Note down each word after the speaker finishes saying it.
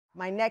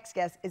My next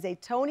guest is a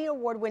Tony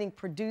Award-winning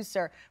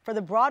producer for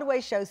the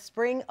Broadway show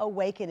Spring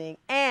Awakening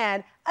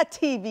and a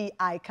TV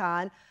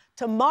icon.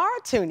 Tamara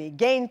Tunie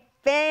gained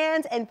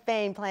fans and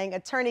fame playing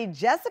attorney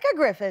Jessica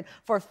Griffin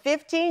for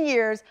 15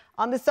 years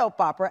on the soap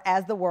opera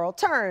As the World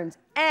Turns,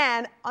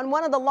 and on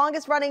one of the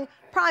longest-running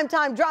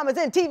primetime dramas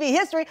in TV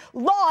history,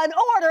 Law and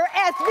Order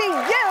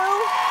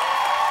SVU,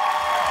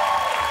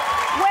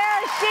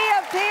 where she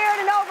appeared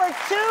in over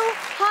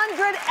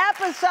 200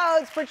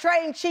 episodes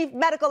portraying Chief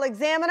Medical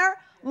Examiner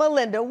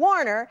Melinda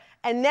Warner,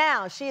 and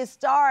now she is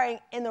starring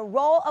in the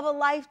role of a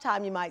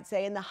lifetime, you might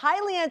say, in the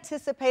highly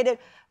anticipated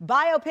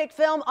biopic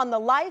film on the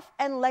life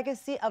and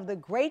legacy of the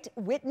great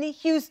Whitney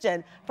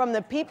Houston from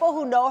the people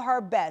who know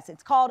her best.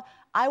 It's called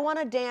I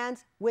Wanna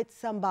Dance with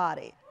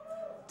Somebody.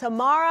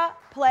 Tamara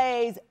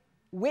plays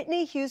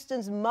Whitney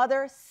Houston's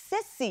mother,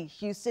 Cissy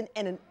Houston,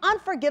 in an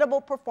unforgettable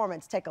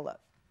performance. Take a look.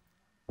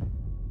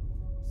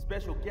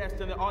 Special guest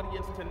in the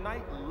audience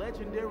tonight,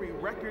 legendary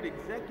record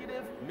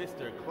executive,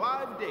 Mr.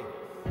 Clive Davis.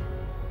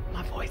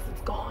 My voice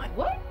is gone.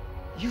 What?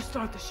 You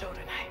start the show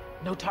tonight.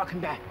 No talking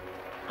back.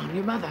 I'm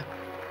your mother.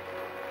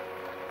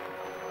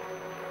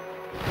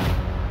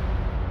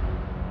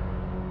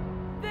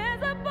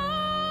 There's a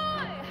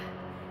boy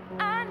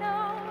I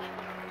know.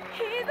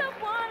 He's the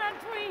one I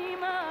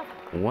dream of.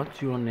 What's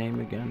your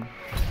name again?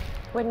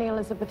 Whitney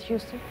Elizabeth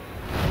Houston.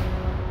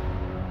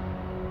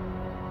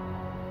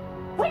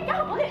 Wake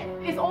up!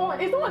 It's on.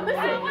 It's on. Listen.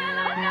 How will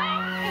I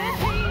know if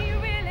he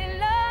really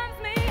loves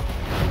me?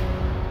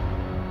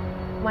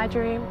 My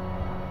dream.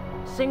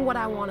 Sing what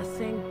I want to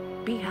sing.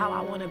 Be how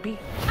I want to be.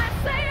 I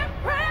say a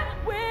prayer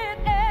with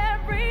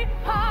every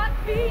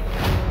heartbeat.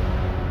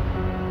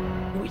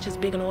 Reach as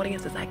big an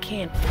audience as I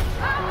can.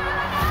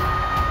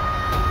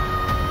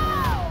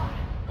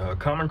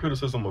 Common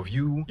criticism of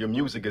you, your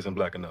music isn't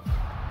black enough.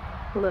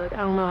 Look, I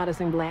don't know how to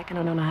sing black, and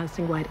I don't know how to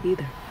sing white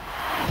either.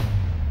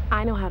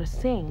 I know how to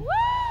sing.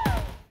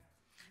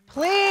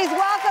 Please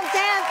welcome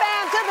Tan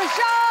Fam to the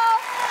show,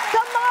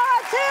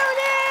 Tamara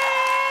Tunie!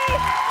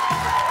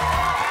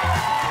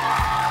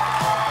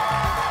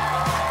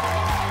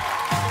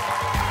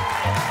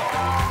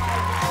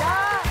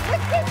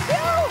 Look at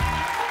you!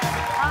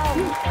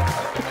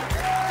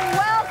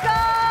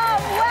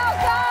 Welcome,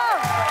 welcome!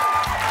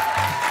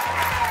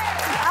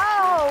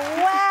 Oh,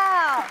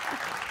 wow!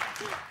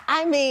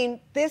 I mean,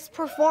 this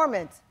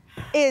performance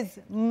is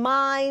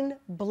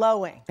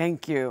mind-blowing.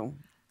 Thank you.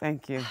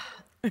 Thank you.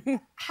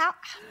 How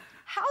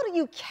do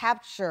you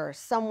capture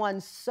someone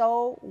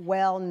so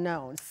well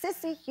known?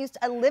 Cissy Houston,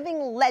 a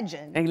living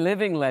legend. A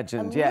living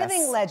legend, yes. A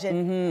living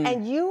legend,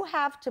 and you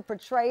have to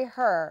portray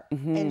her,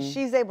 and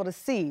she's able to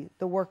see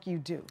the work you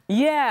do.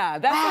 Yeah,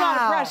 that's a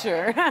lot of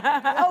pressure.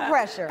 No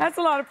pressure. That's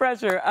a lot of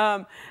pressure.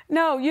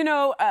 No, you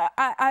know,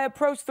 I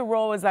approach the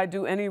role as I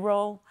do any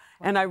role,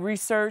 and I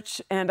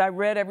research, and I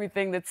read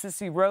everything that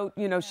Cissy wrote.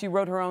 You know, she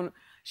wrote an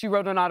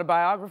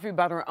autobiography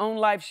about her own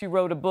life. She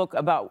wrote a book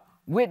about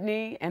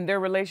Whitney and their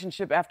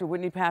relationship after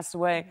Whitney passed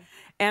away.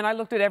 And I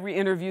looked at every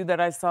interview that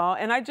I saw,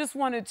 and I just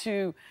wanted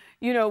to,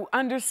 you know,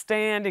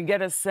 understand and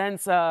get a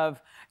sense of,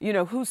 you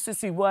know, who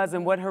Cissy was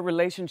and what her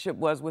relationship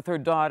was with her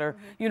daughter,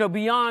 you know,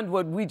 beyond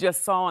what we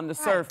just saw on the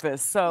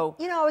surface. So,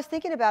 you know, I was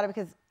thinking about it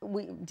because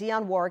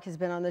Dionne Warwick has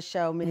been on the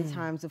show many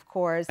times, of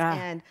course,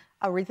 and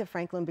Aretha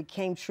Franklin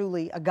became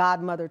truly a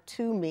godmother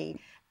to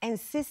me. And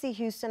Cissy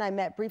Houston, I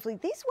met briefly.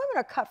 These women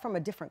are cut from a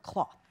different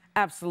cloth.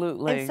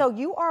 Absolutely. And so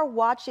you are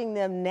watching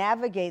them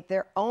navigate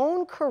their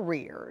own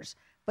careers,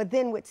 but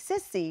then with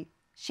Cissy,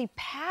 she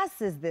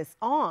passes this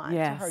on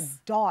to her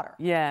daughter.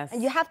 Yes.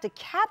 And you have to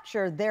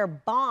capture their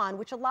bond,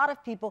 which a lot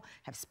of people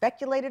have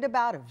speculated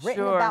about, have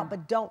written about,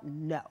 but don't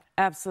know.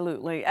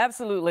 Absolutely,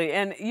 absolutely.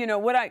 And you know,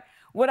 what I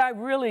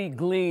really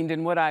gleaned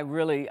and what I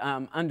really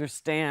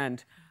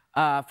understand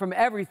from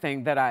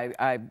everything that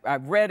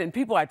I've read and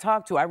people I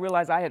talked to, I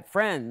realized I had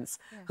friends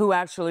who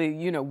actually,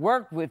 you know,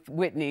 worked with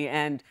Whitney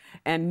and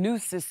knew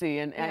Cissy,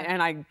 and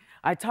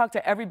I talked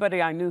to everybody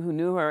I knew who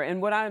knew her,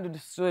 and what I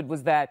understood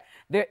was that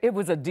it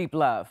was a deep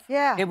love.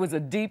 Yeah. It was a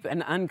deep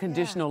and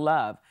unconditional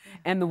love.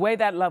 And the way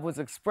that love was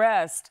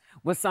expressed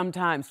was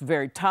sometimes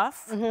very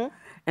tough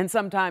and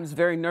sometimes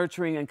very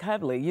nurturing and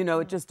cuddly. You know,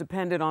 it just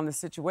depended on the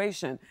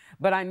situation.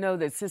 But I know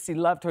that Cissy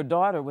loved her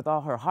daughter with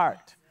all her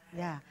heart.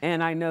 Yeah.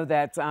 And I know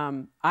that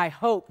I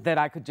hope that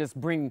I could just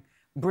bring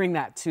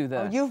that to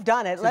the you've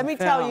done it. Let me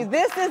tell you,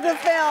 this is the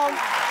film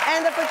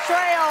and the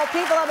portrayal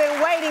people have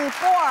been waiting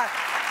for.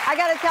 I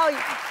got to tell you,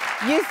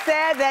 you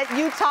said that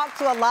you talked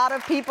to a lot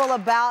of people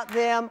about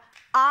them.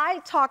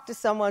 I talked to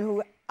someone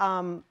who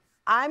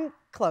I'm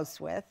close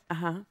with,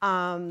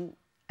 and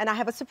I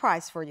have a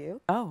surprise for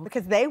you. Oh.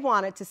 Because they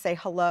wanted to say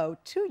hello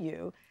to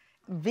you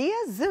via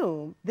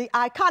Zoom, the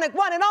iconic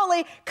one and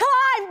only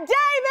Clive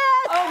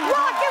Davis,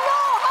 Rock and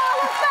Roll Hall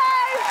of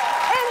Fame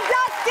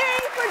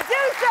inductee,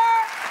 producer.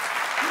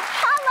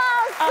 Hello,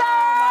 sir.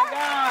 Oh, my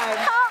God.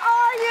 How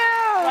are you?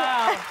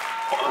 Wow.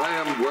 I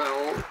am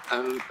well,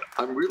 and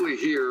I'm really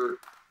here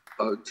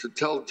to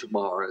tell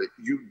Tamara,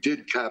 you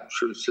did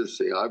capture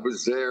Cissy. I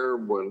was there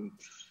when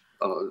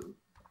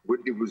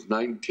Whitney was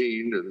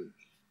 19,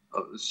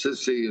 and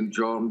Cissy and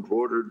John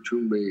brought her to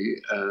me,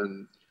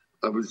 and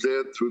I was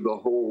there through the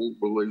whole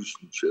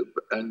relationship,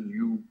 and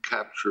you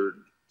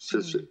captured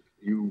Cissy.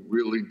 You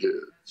really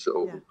did.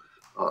 So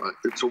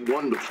it's a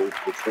wonderful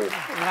performance.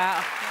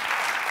 Wow.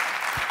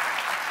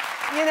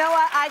 You know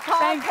what? I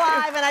called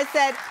Clive and I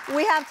said,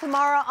 we have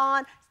Tamara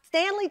on.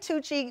 Stanley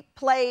Tucci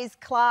plays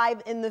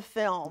Clive in the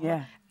film.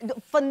 Yeah.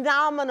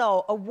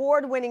 Phenomenal,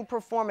 award-winning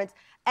performance.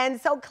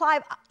 And so,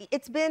 Clive,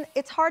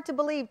 it's hard to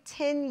believe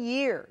 10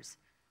 years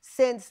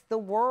since the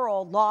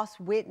world lost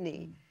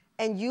Whitney,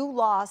 and you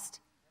lost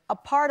a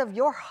part of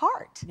your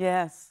heart.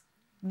 Yes.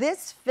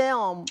 This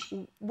film,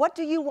 what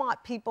do you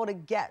want people to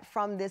get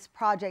from this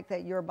project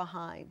that you're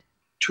behind?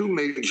 Two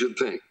major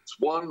things.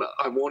 One,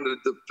 I wanted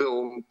the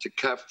film to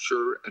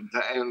capture and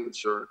to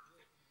answer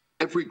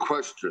every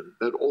question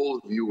that all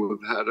of you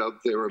have had out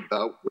there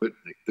about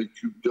Whitney that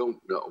you don't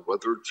know,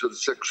 whether it's her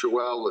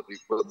sexuality,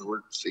 whether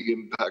it's the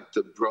impact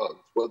of drugs,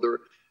 whether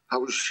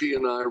how she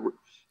and I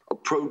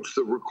approached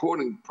the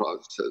recording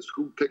process,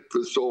 who picked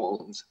the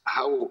songs,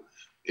 how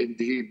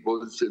indeed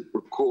was it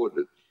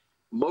recorded.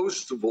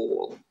 Most of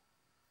all,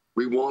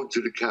 we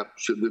wanted to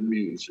capture the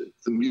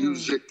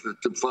music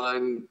that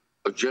defined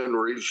a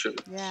generation,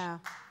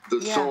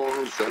 the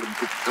songs that have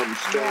become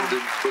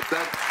standards, but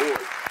that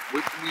voice,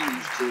 Whitney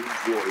Houston's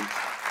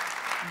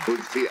voice,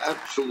 was the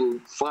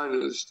absolute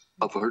finest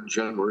of her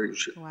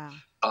generation.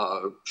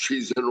 Wow.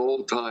 She's an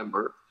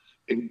all-timer,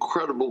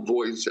 incredible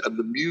voice, and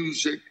the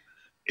music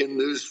in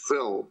this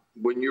film,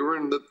 when you're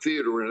in the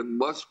theater, and it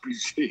must be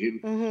seen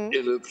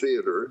in a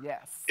theater,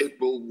 it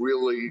will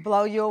really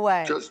blow you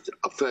away, just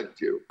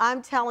affect you.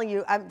 I'm telling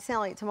you,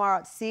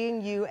 Tamara,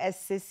 seeing you as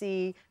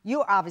Cissy,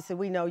 you obviously,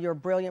 we know you're a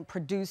brilliant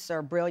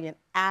producer, brilliant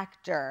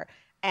actor,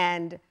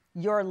 and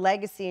your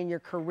legacy and your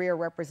career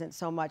represent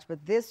so much,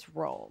 but this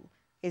role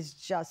is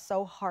just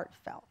so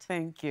heartfelt.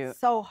 Thank you.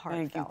 So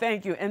heartfelt. Thank you.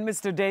 Thank you. And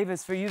Mr.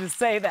 Davis, for you to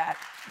say that.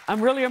 I'm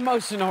really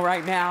emotional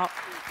right now.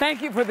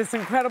 Thank you for this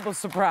incredible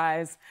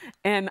surprise.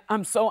 And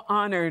I'm so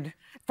honored.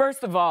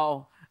 First of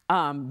all,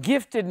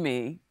 gifted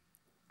me,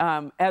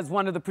 as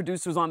one of the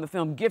producers on the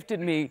film, gifted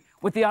me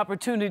with the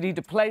opportunity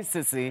to play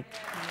Cissy,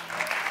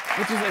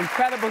 which is an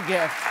incredible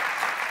gift.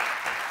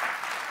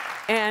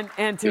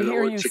 And to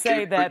hear you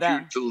say that.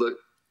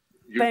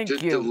 You did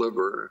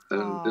deliver,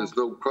 and there's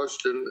no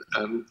question.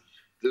 And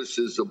this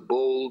is a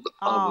bold,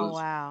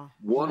 honest,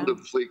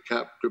 wonderfully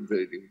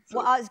captivating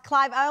film. Well,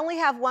 Clive, I only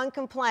have one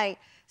complaint.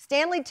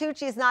 Stanley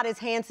Tucci is not as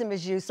handsome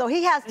as you, so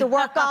he has to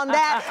work on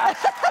that.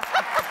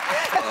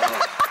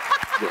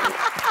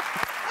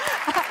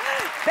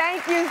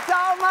 Thank you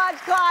so much,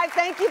 Clive.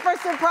 Thank you for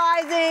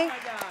surprising,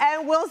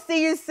 and we'll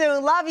see you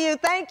soon. Love you.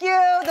 Thank you.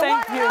 The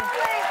one and only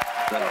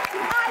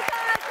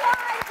icon,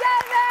 Clive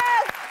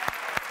Davis.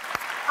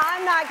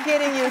 I'm not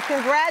kidding you.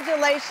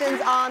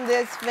 Congratulations on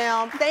this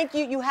film. Thank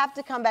you. You have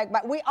to come back.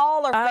 But we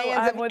all are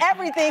fans of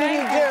everything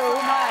you do. Thank you so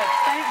much.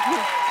 Thank you.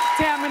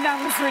 Tamron, that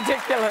was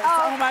ridiculous.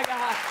 Oh my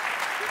God.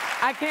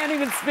 I can't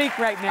even speak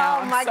right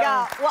now. Oh my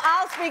God. Well,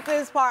 I'll speak to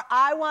this part.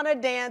 I Want to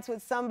Dance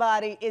with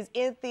Somebody is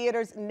in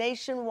theaters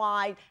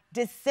nationwide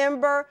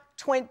December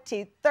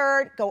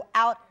 23rd. Go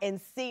out and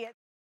see it.